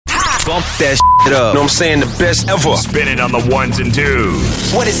Bump that shit up. Know what I'm saying? The best ever. Spin it on the ones and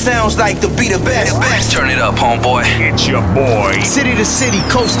twos. What it sounds like to be the best. Turn it up, homeboy. It's your boy. City to city,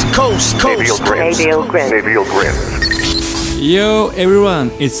 coast to coast, coast. Nabil Grin. Yo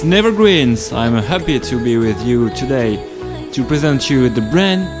everyone, it's Nevergreens. I'm happy to be with you today to present you the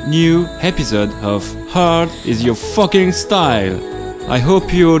brand new episode of Hard Is Your Fucking Style. I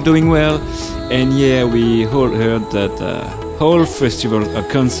hope you're doing well, and yeah, we all heard that all festivals are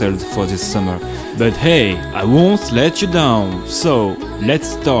cancelled for this summer. But hey, I won't let you down, so let's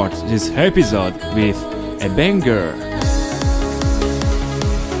start this episode with a banger.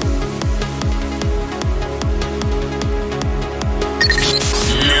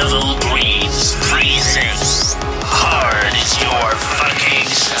 Nevergreens presents Hard Is Your Fucking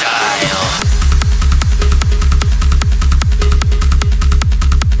Style.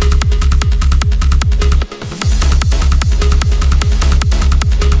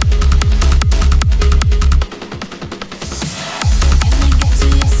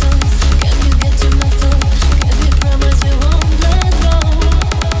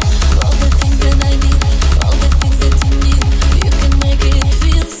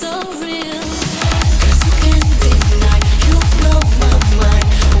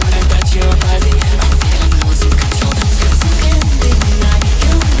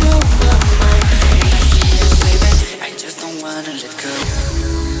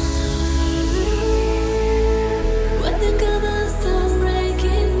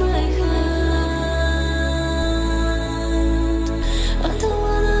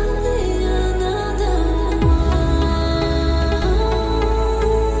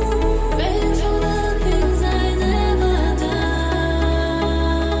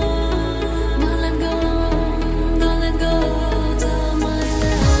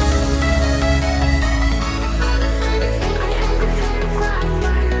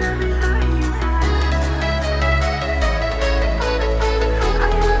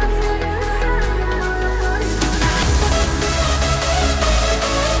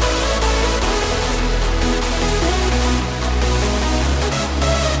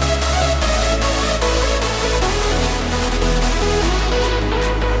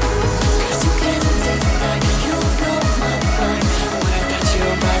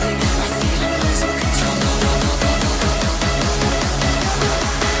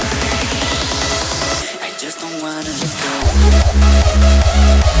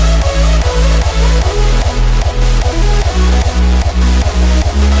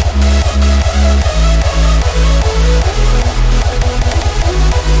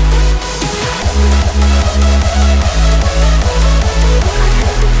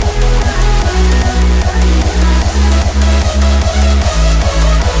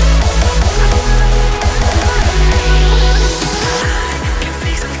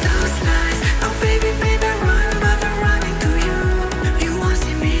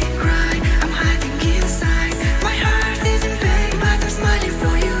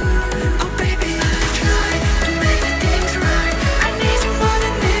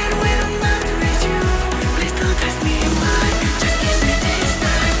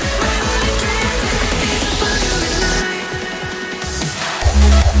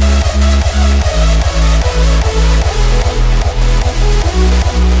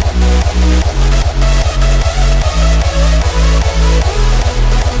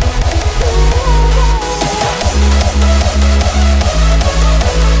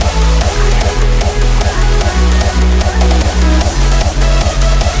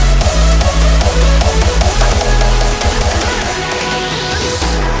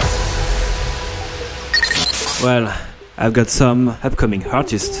 Well, I've got some upcoming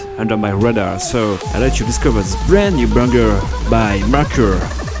artists under my radar, so I'll let you discover this brand new banger by Marker.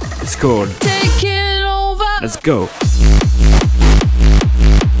 It's called Take It Over. Let's go.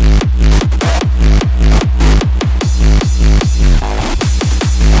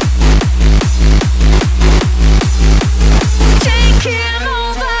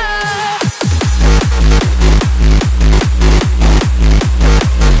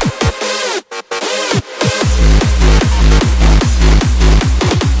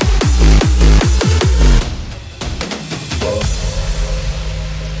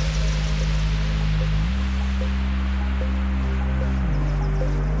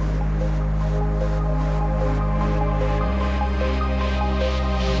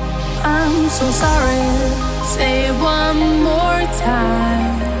 I'm so sorry. Say it one more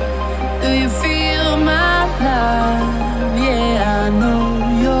time. Do you feel my love? Yeah, I know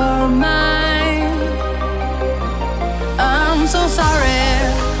you're mine. I'm so sorry.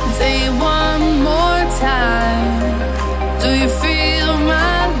 Say it one more time. Do you feel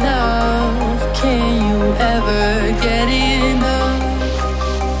my love?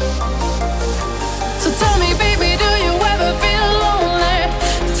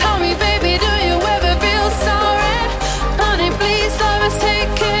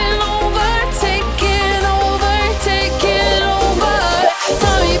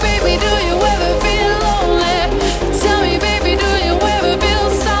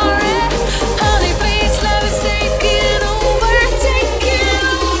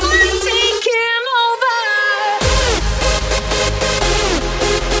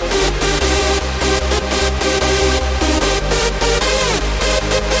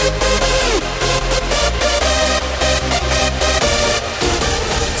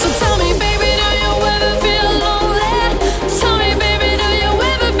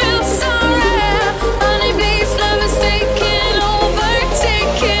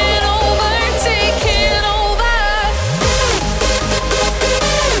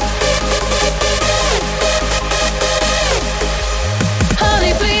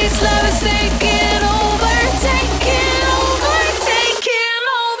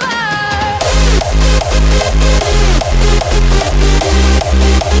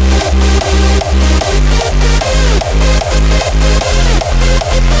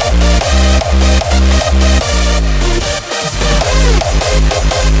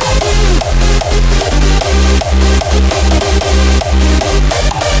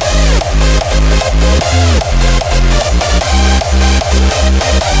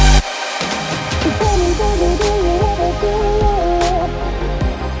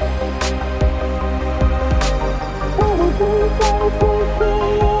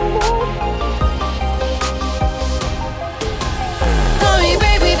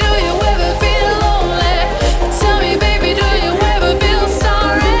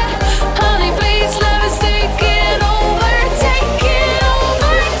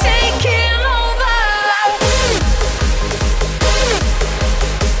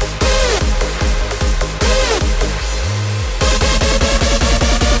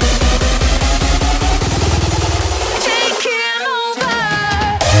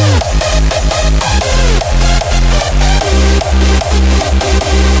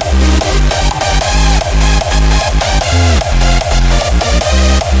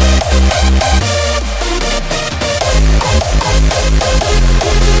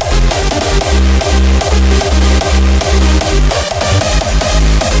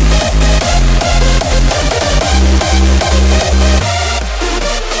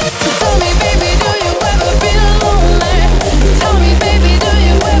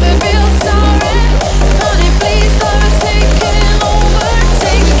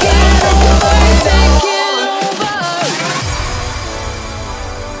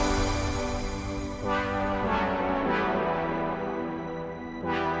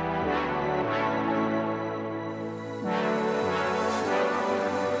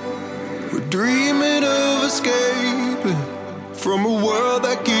 dreaming of escaping from a world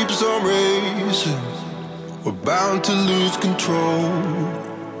that keeps on racing. We're bound to lose control,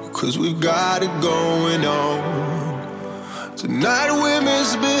 'cause we've got it going on. Tonight we're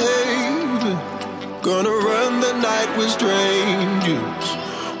misbehaving, gonna run the night with strangers.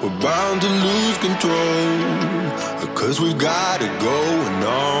 We're bound to lose control, 'cause we've got it going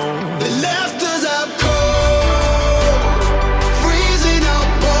on. They left us out cold, freezing our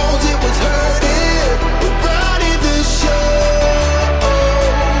bones, it was hurting. We're running the show,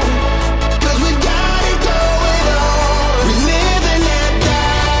 'cause we've got it going on. We live and let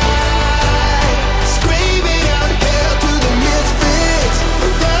die, screaming out hell to the misfits.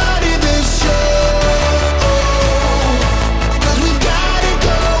 We're running the show, 'cause we've got it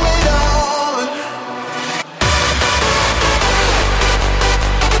going on.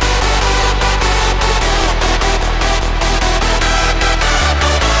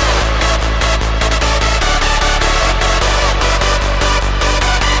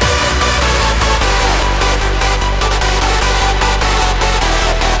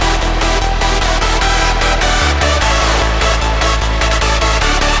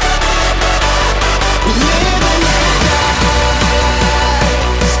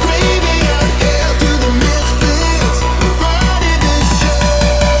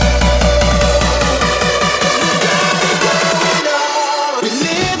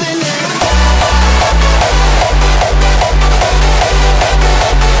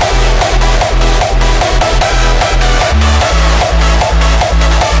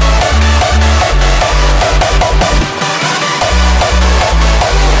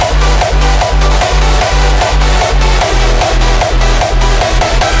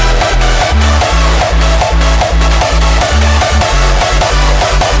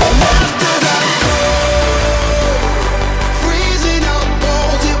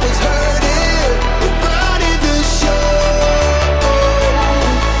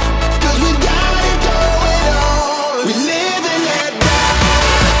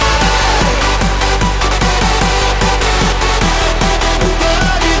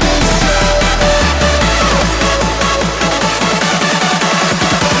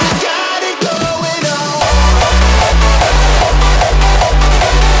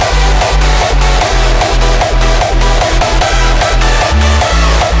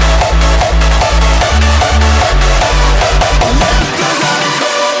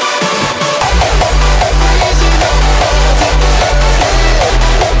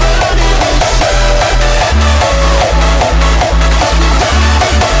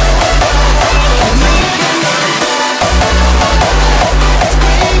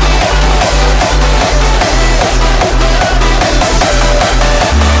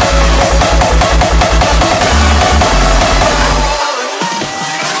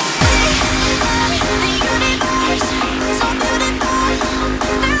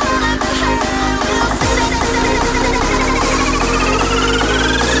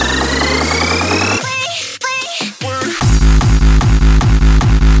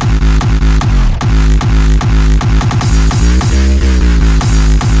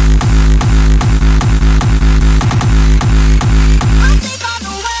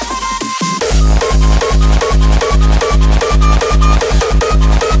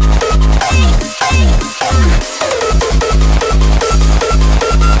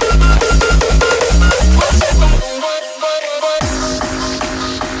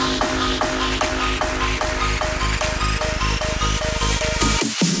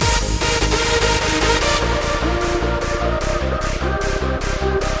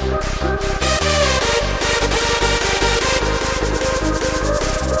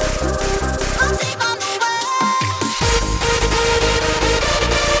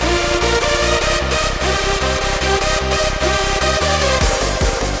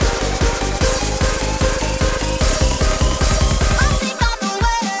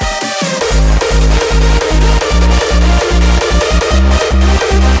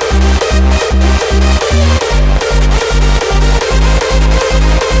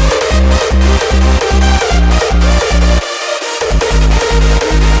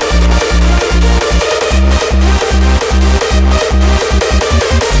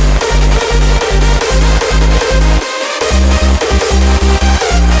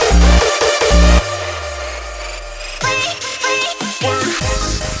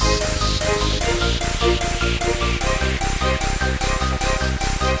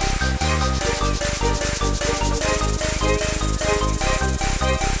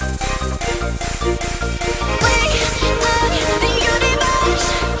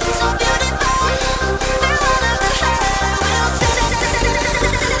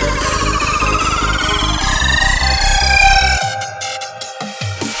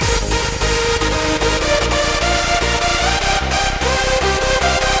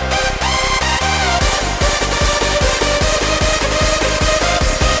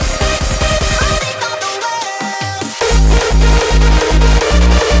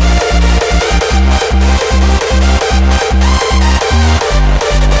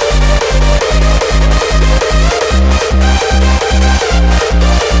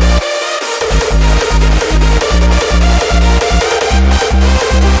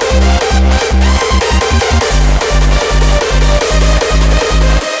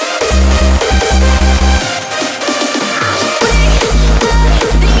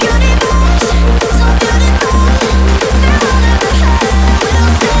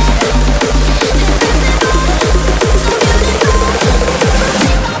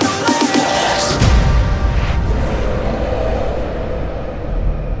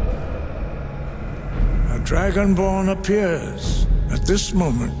 Dragonborn appears at this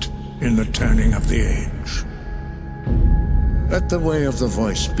moment in the turning of the age. Let the way of the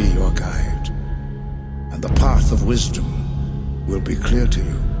voice be your guide, and the path of wisdom will be clear to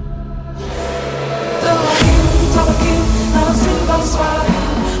you.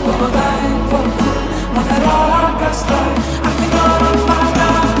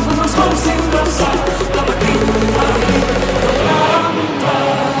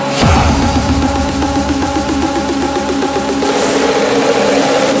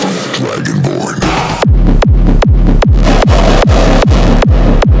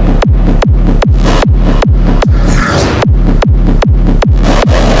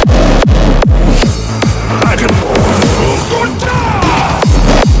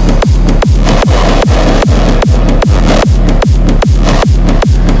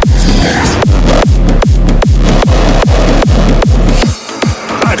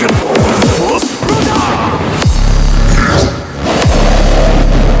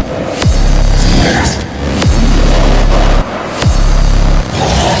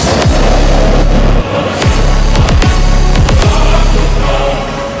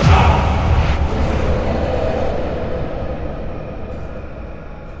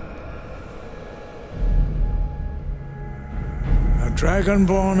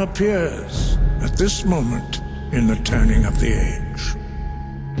 Dragonborn appears at this moment in the turning of the age.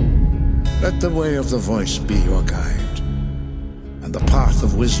 Let the way of the voice be your guide, and the path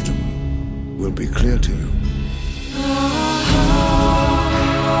of wisdom will be clear to you.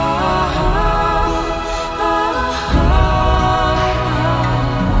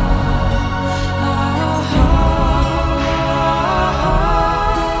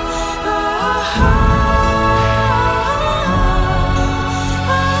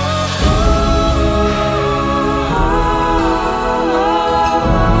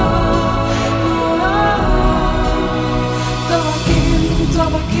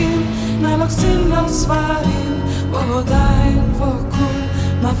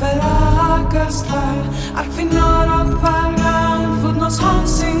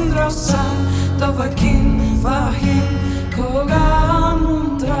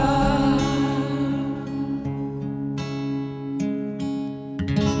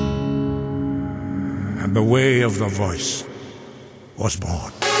 And the way of the voice was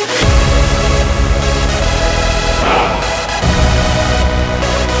born.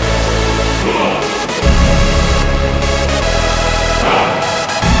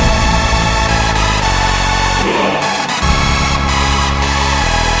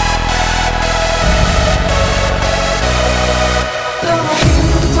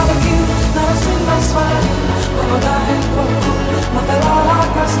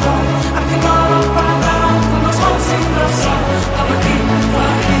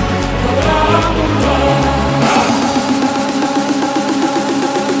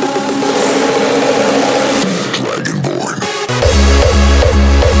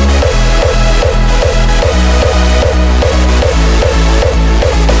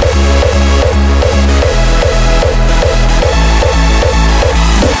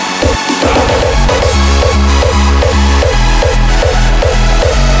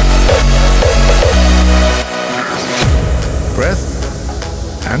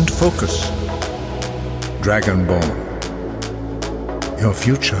 And focus, Dragonborn. Your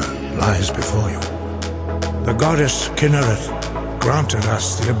future lies before you. The goddess Kinnereth granted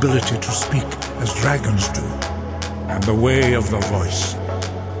us the ability to speak as dragons do, and the way of the voice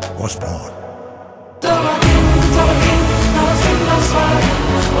was born.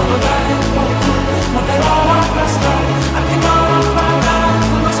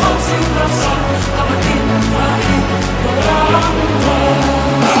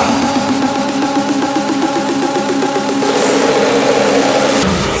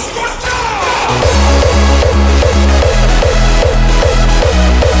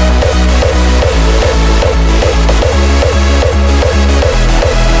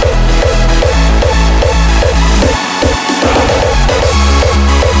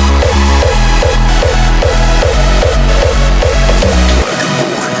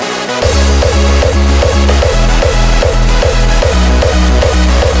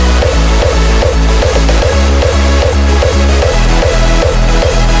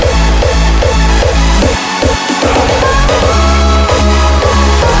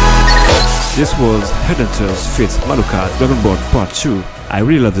 This was Headhunters feat. Maluka Dragonborn Part 2. I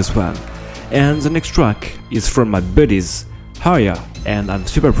really love this one. And the next track is from my buddies, Arya, and I'm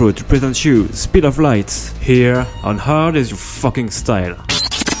super proud to present you Speed of Light here on Hard Is Your Fucking Style.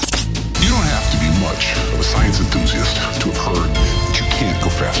 You don't have to be much of a science enthusiast to have heard that you can't go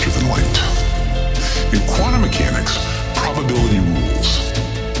faster than light. In quantum mechanics, probability rules.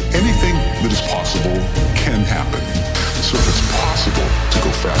 Anything that is possible can happen. So if it's possible to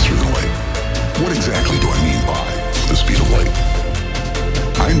go faster than light, what exactly do I mean by the speed of light?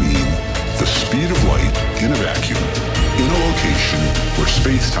 I mean the speed of light in a vacuum, in a location where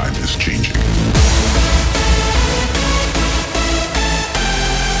space-time is changing.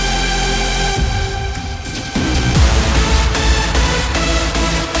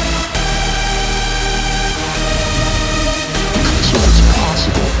 So if it's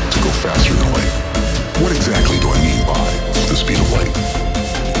possible to go faster than light, what exactly do I mean by the speed of light?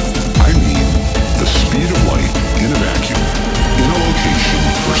 I mean the speed of light in a vacuum, in a location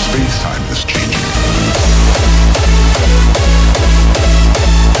where space-time is changing.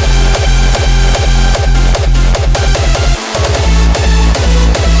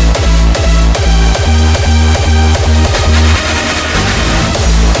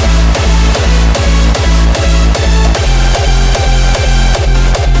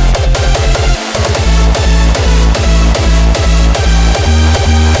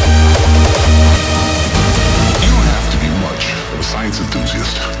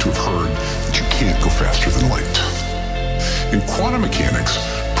 In quantum mechanics,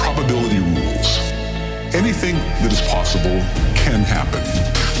 probability rules. Anything that is possible can happen.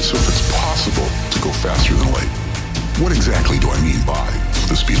 So if it's possible to go faster than light, what exactly do I mean by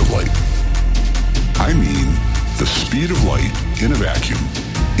the speed of light? I mean the speed of light in a vacuum,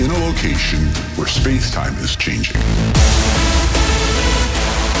 in a location where space-time is changing.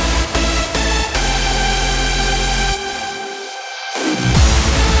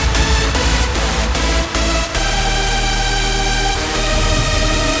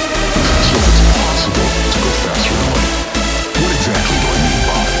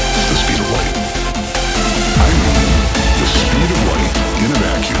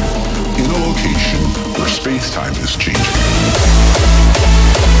 Space-time is changing.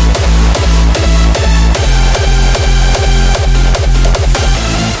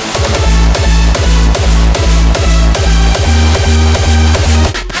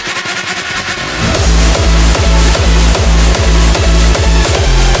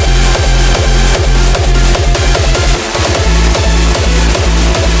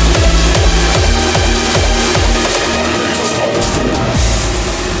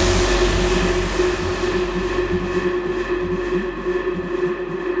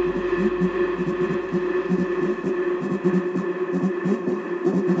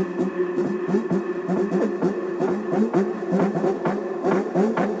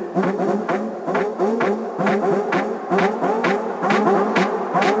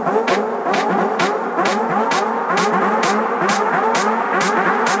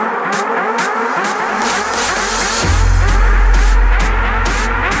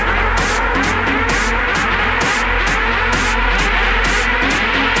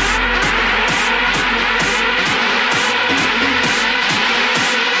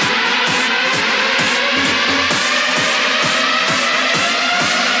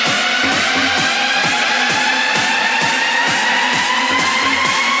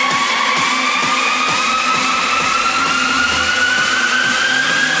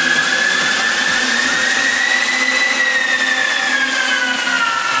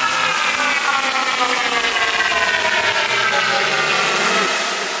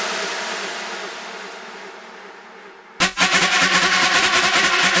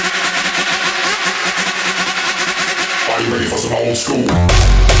 Ready for some old school?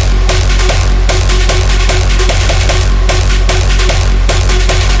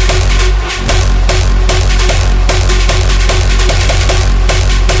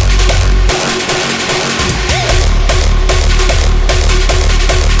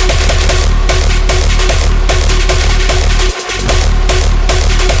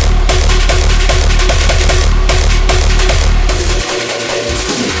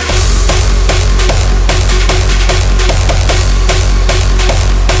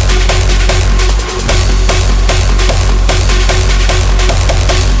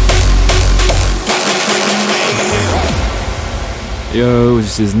 Yo,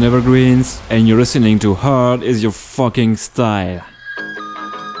 this is Nevergreens, and you're listening to Hard Is Your Fucking Style.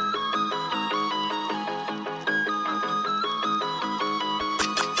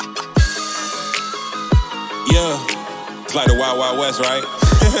 Yeah, it's like the Wild Wild West, right?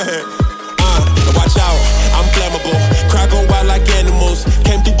 Watch out, I'm flammable. Crowd go wild like animals.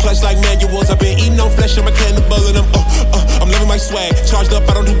 Came through clutch like manuals. I've been eating on flesh, I'm a cannibal, and I'm living my swag. Charged up,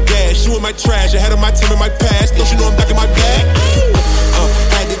 I don't do gas. You in my trash, ahead of my time in my past. Don't you know I'm back in my bag?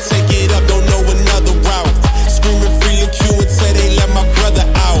 Had to take it up, don't know another route. Screaming free and Q and say they let my brother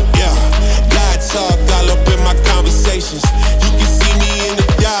out. Yeah, lights up.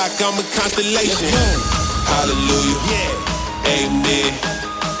 in.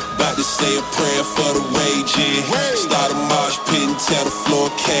 About to say a prayer for the raging. Start a mosh pit and tell the floor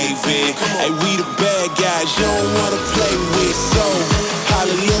cave in. Hey, we the bad guys you don't wanna play with. So,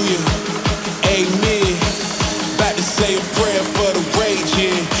 hallelujah, amen. About to say a prayer for the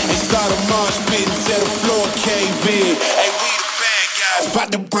raging. And start a mosh pit and tell the floor cave in. Hey, we the bad guys about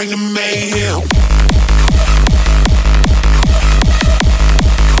to bring the mayhem.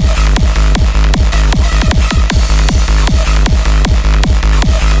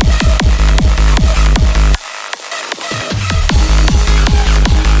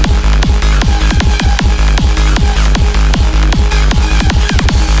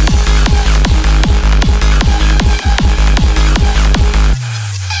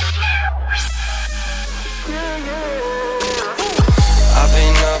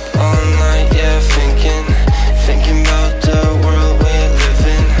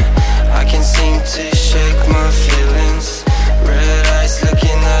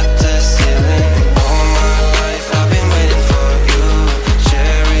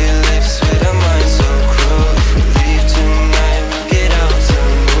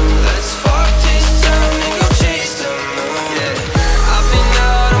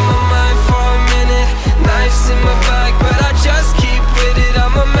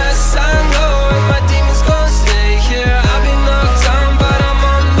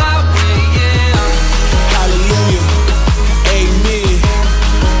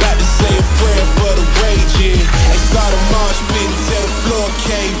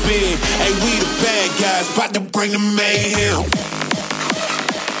 About to bring the mayhem.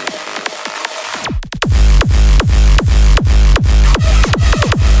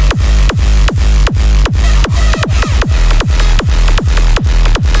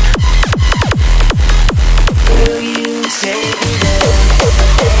 Will you take me there?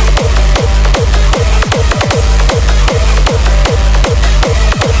 Will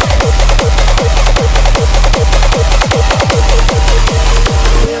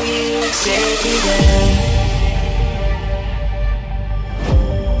you take me there?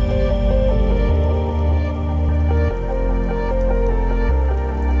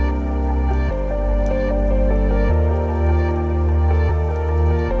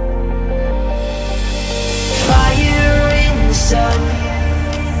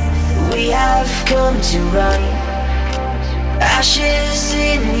 We have come to run. Ashes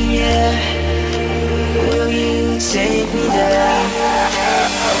in the air. Will you take me there?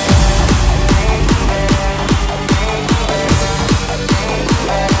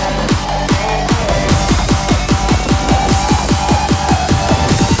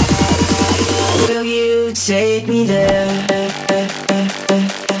 Will you take me there?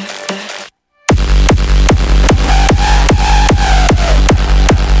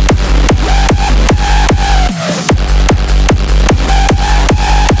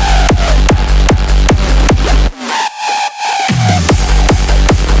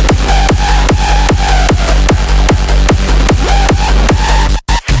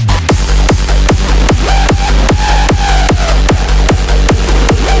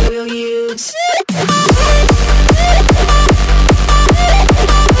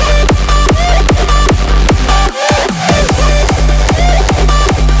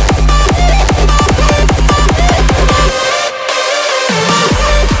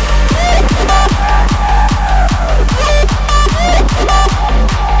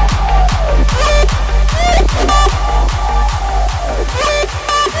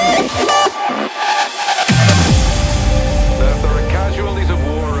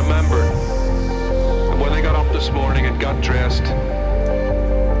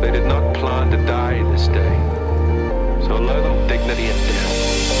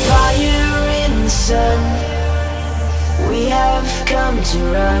 We have come to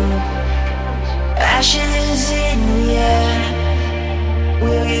run. Ashes in the air.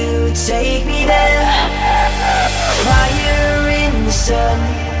 Will you take me there? Fire in the sun.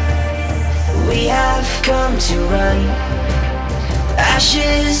 We have come to run.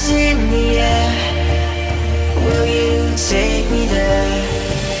 Ashes in the air. Will you take me there?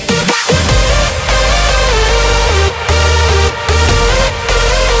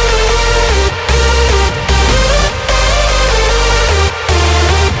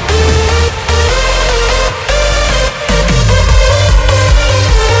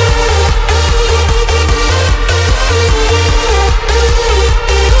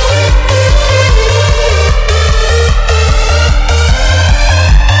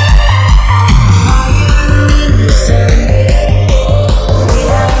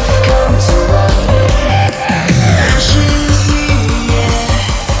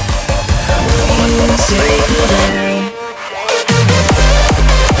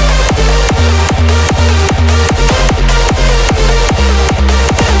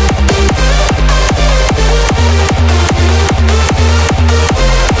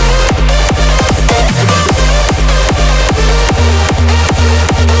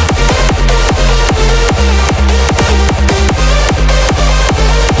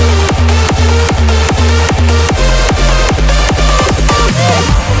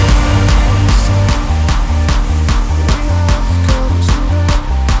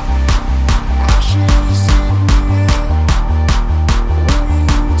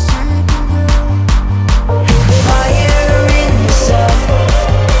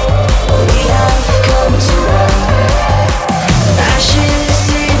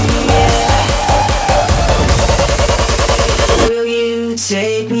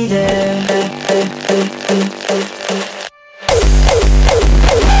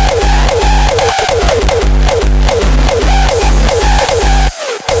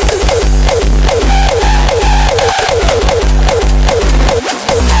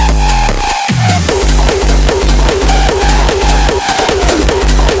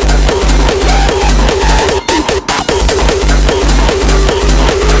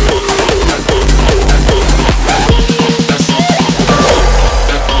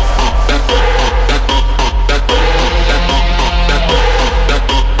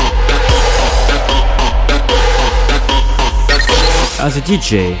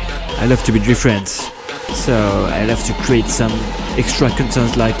 DJ, I love to be different. So I love to create some extra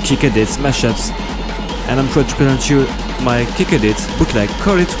content like kick edits, mashups, and I'm proud to present you my kick edits, bootleg,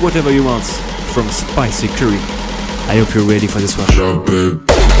 call it whatever you want, from Spicy Curry. I hope you're ready for this one. Jump it.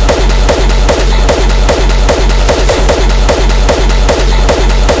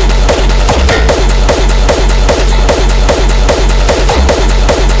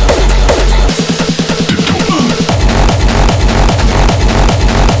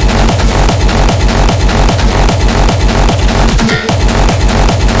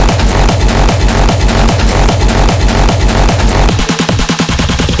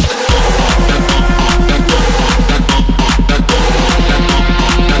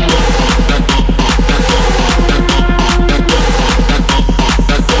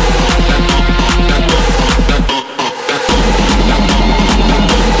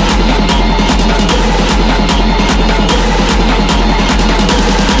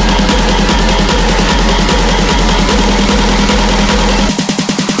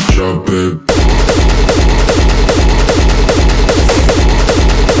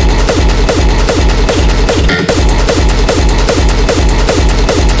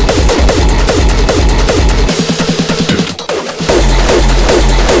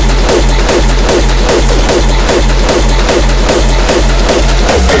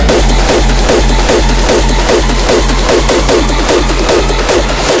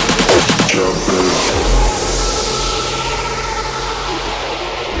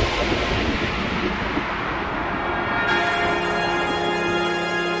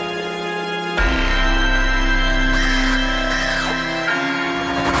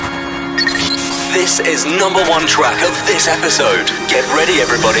 This is number one track of this episode. Get ready,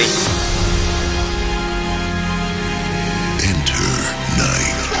 everybody. Enter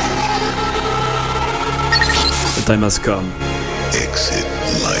night. The time has come. Exit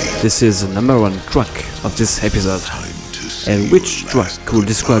light. This is the number one track of this episode. And which track could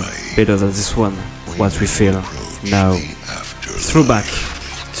describe better than this one what we feel now? Throwback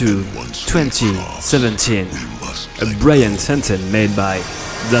to 2017. A Brian Senten made by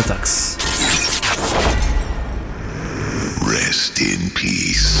Datox. Rest in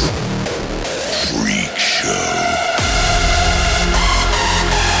peace. Freak Show.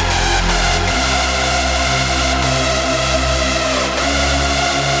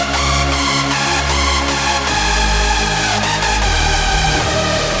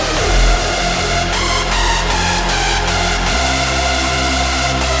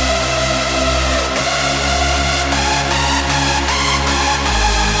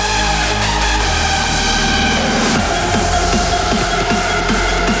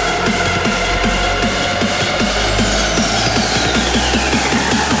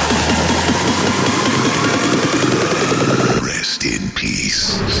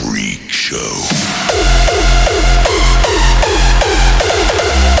 Freak Show.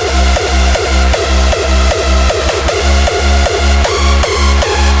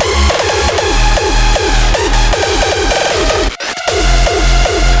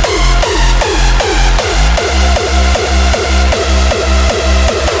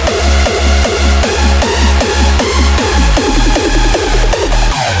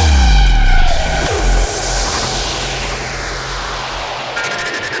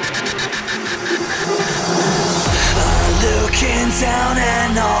 Down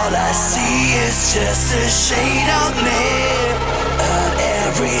and all I see is just a shade of me. At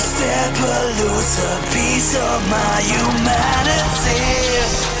every step I lose a piece of my humanity.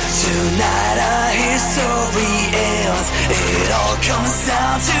 Tonight our history ends. It all comes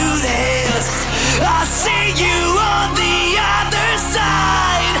down to this. I see you on the other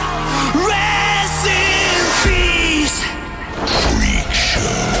side. Rest in peace. Freak Show.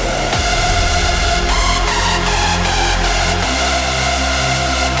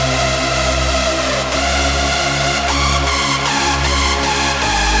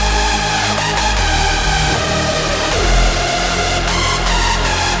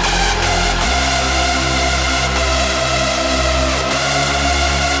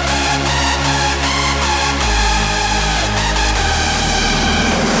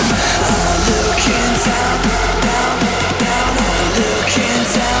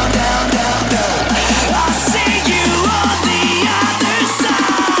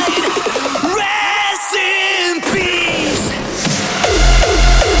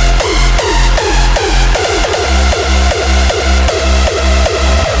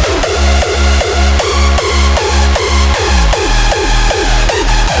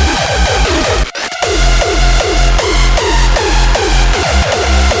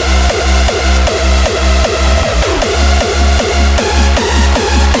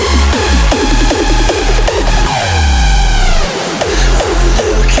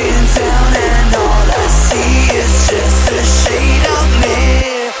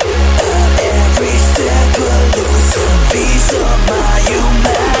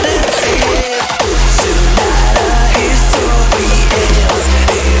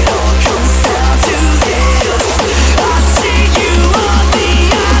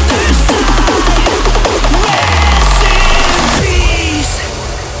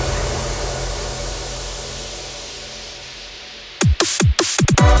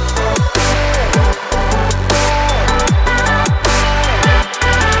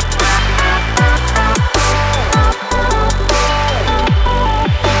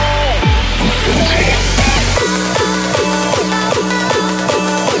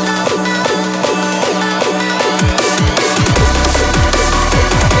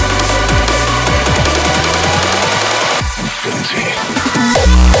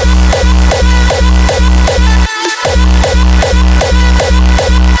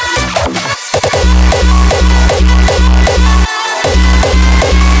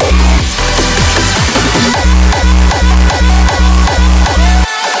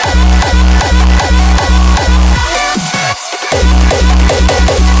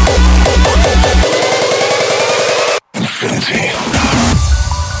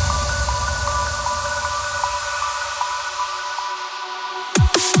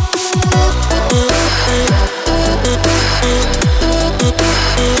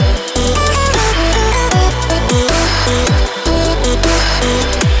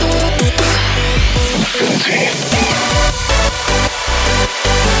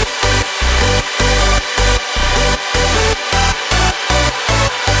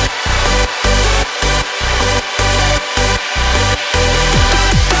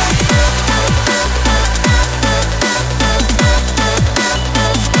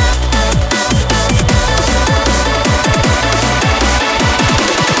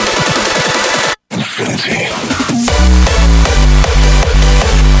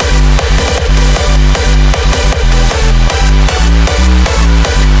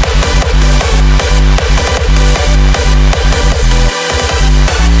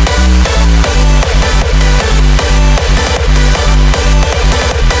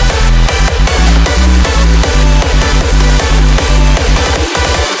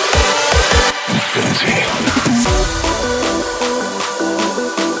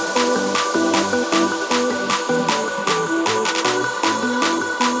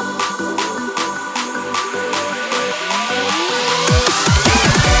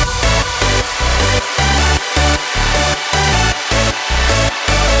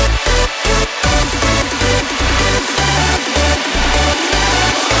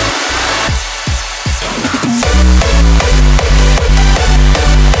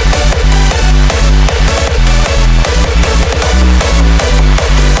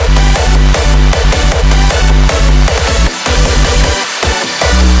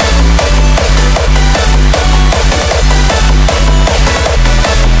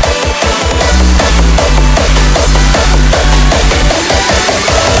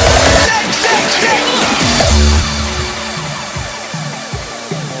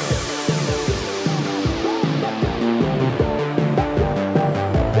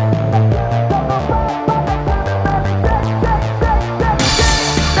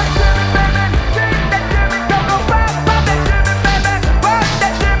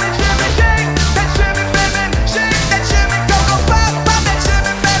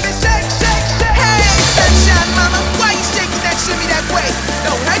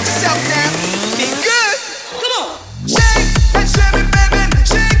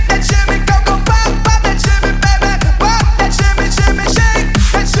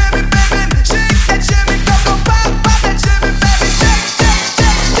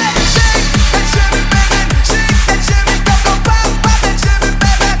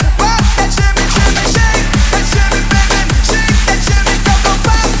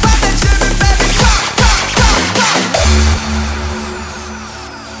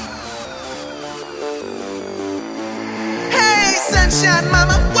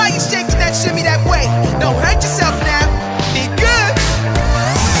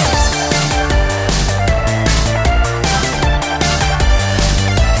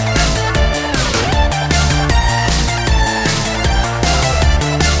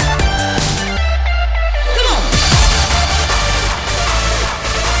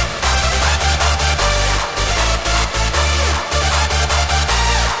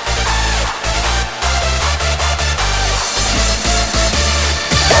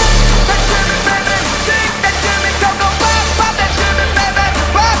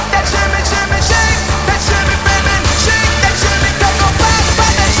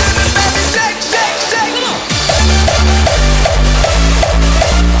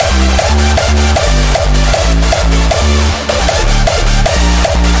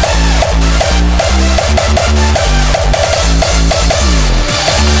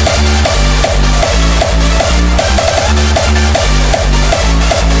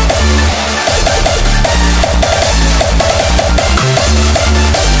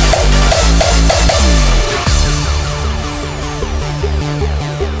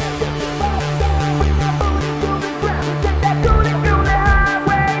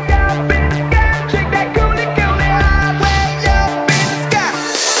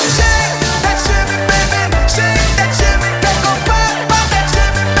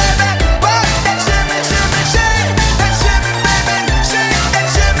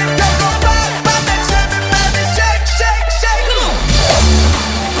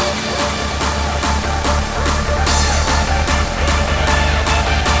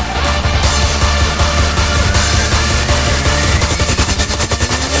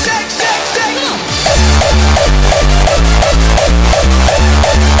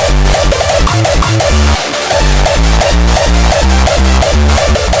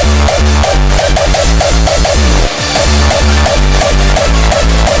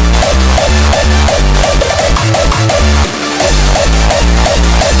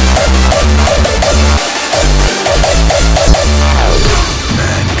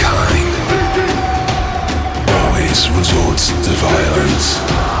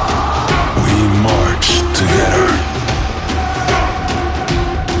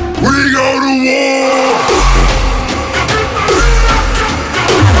 We go to war.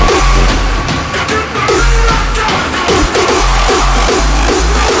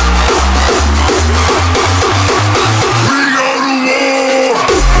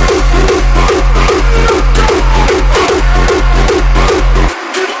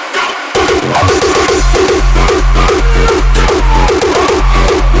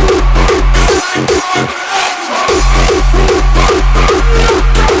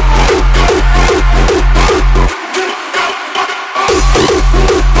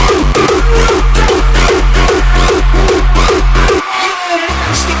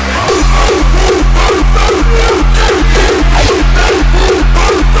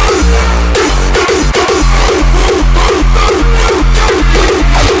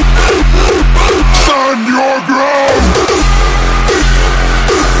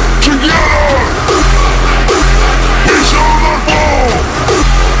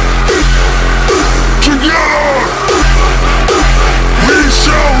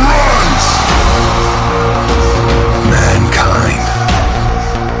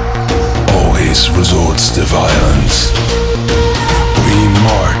 Resorts to violence. We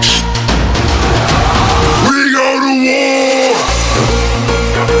march. We go to war.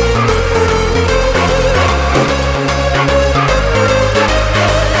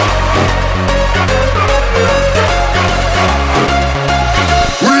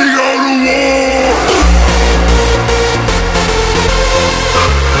 We go to war.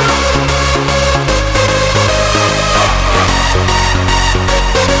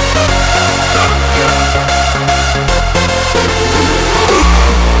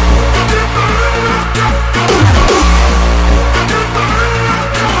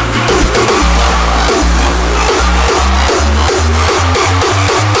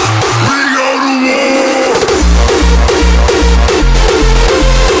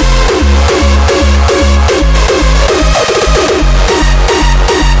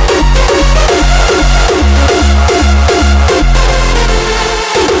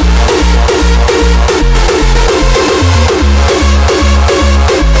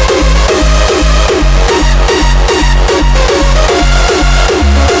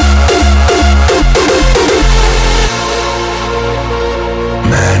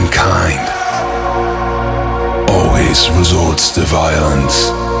 Mankind always resorts to violence.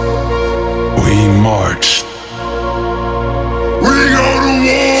 We march. We go to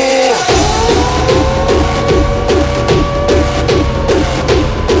war.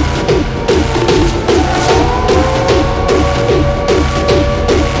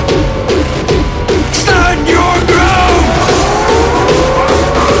 Stand your ground.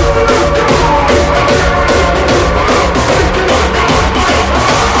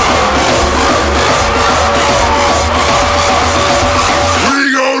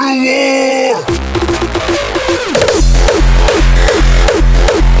 We go to war.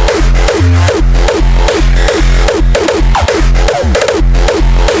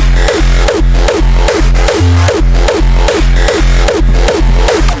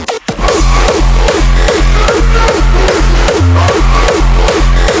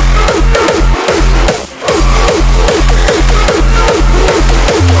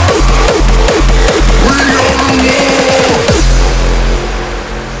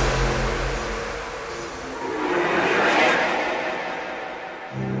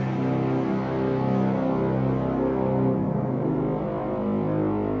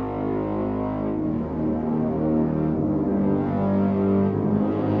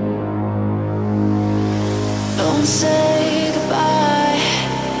 Don't say goodbye.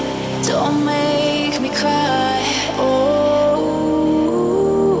 Don't make me cry. Oh,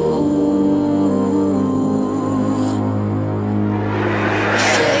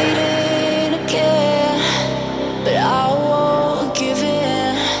 fading again, but I won't give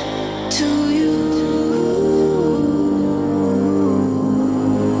in to you.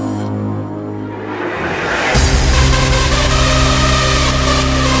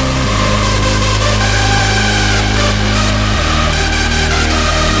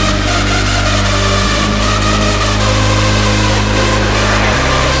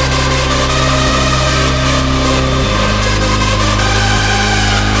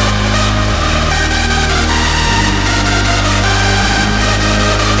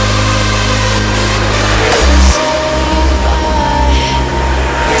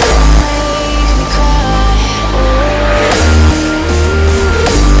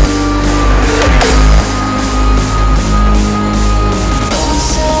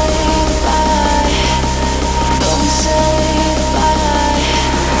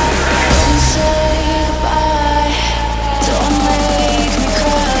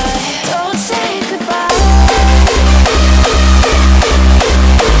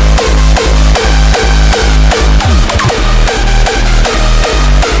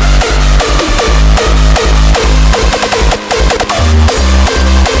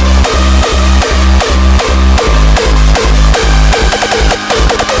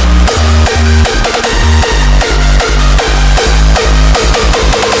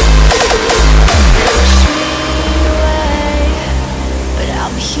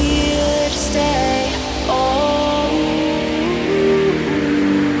 here to stay. Oh,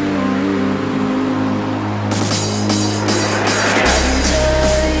 under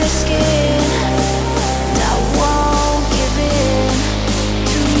your skin, and I won't give in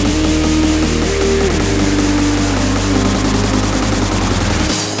to you.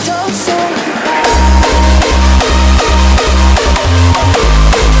 Don't say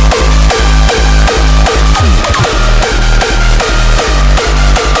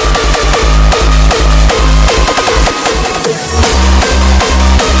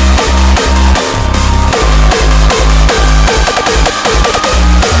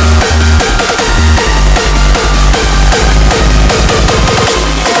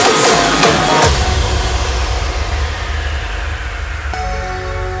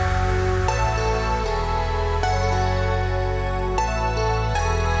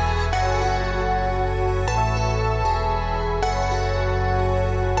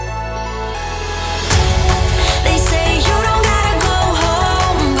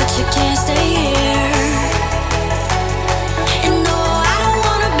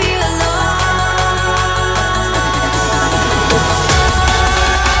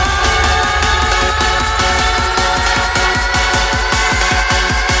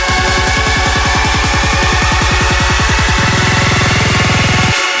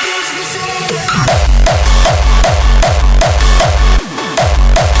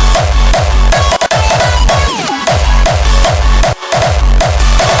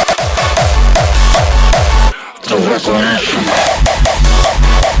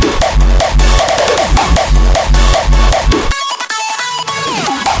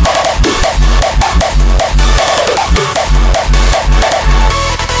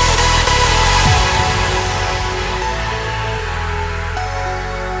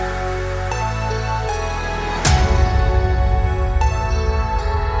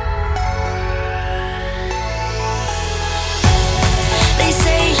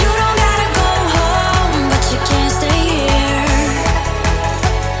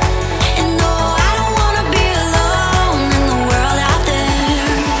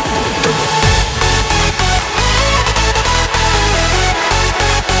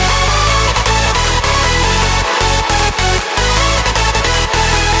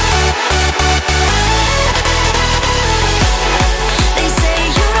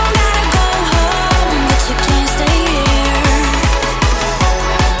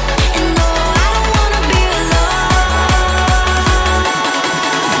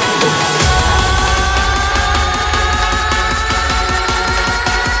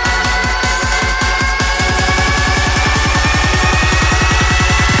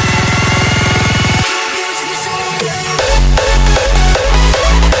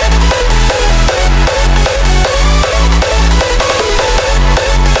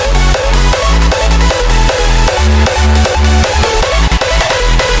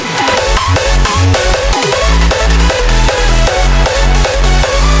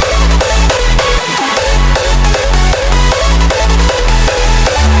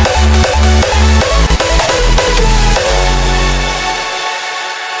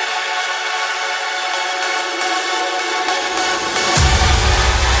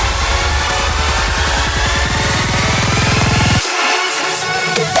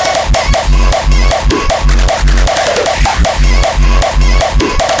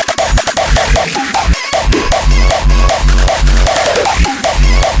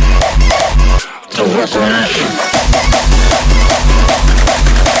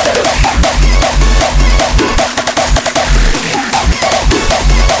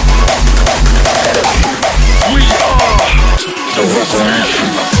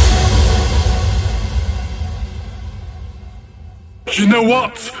You know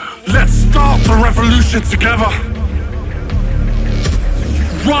what? Let's start the revolution together.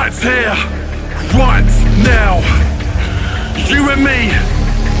 Right here, right now. You and me,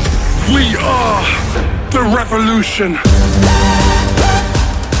 we are the revolution.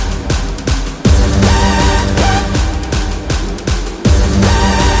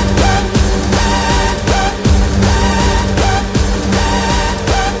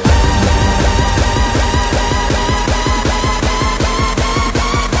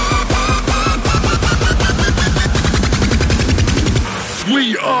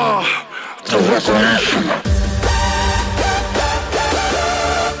 We are the revolution.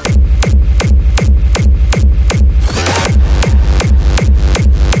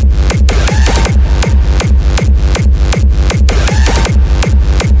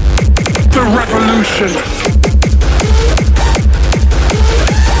 The revolution.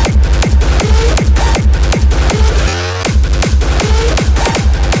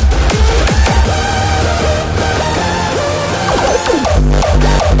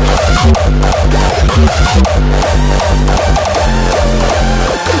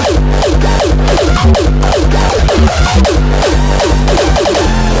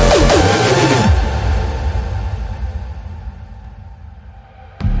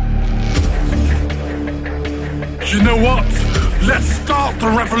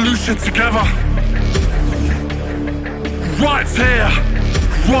 revolution together. Right here,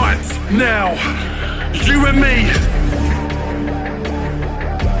 right now, you and me.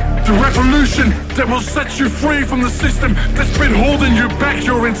 The revolution that will set you free from the system that's been holding you back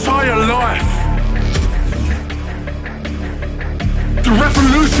your entire life. The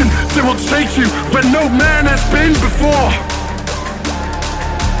revolution that will take you where no man has been before.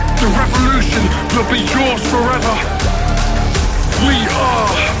 The revolution will be yours forever. We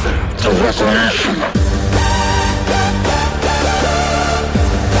are the revolution.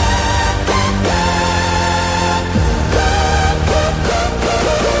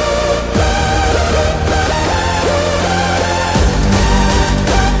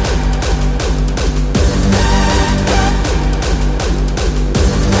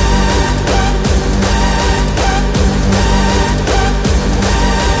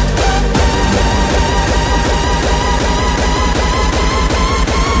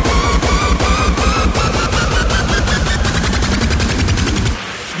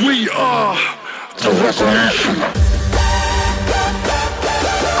 We are the revolution.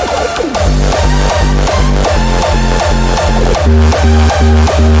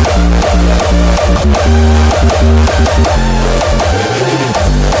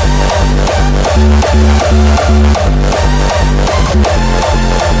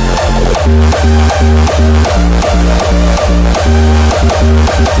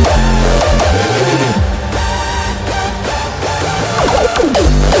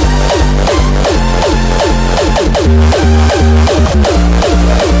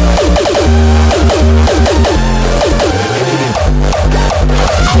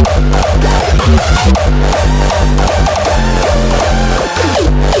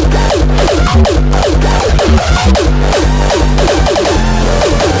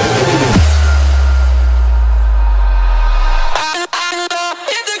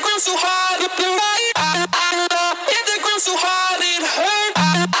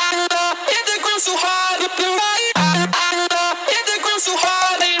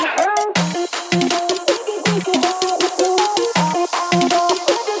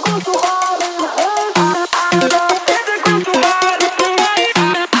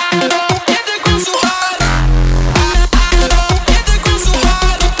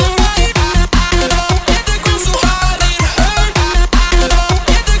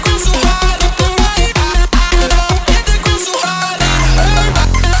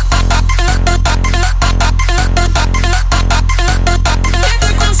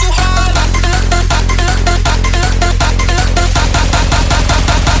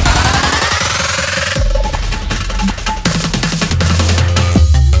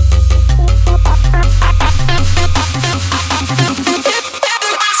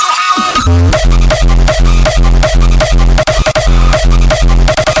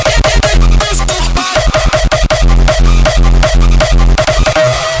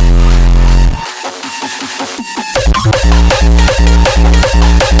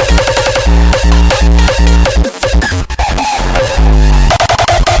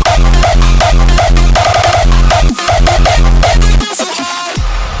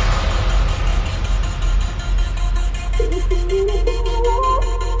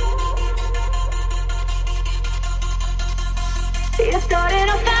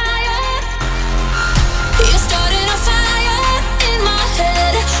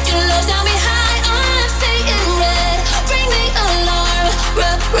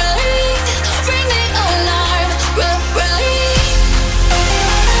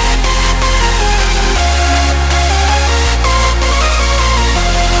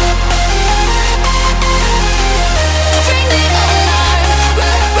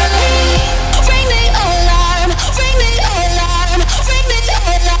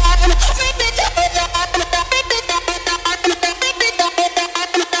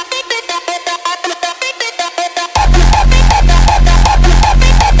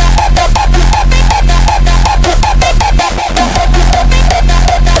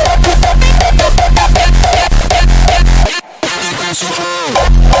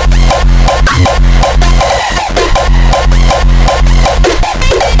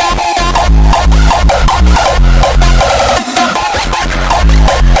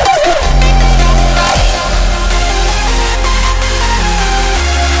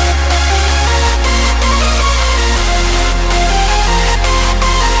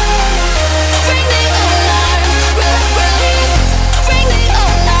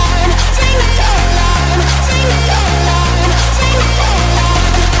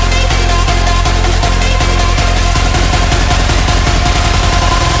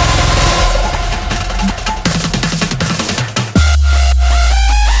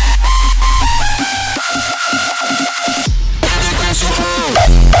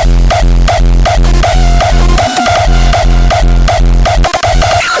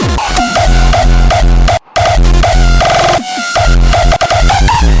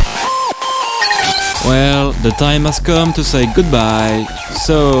 the time has come to say goodbye.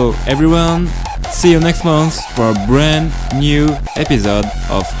 So, everyone, see you next month for a brand new episode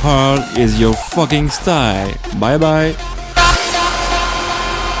of Hard Is Your Fucking Style. Bye bye.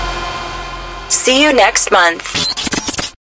 See you next month.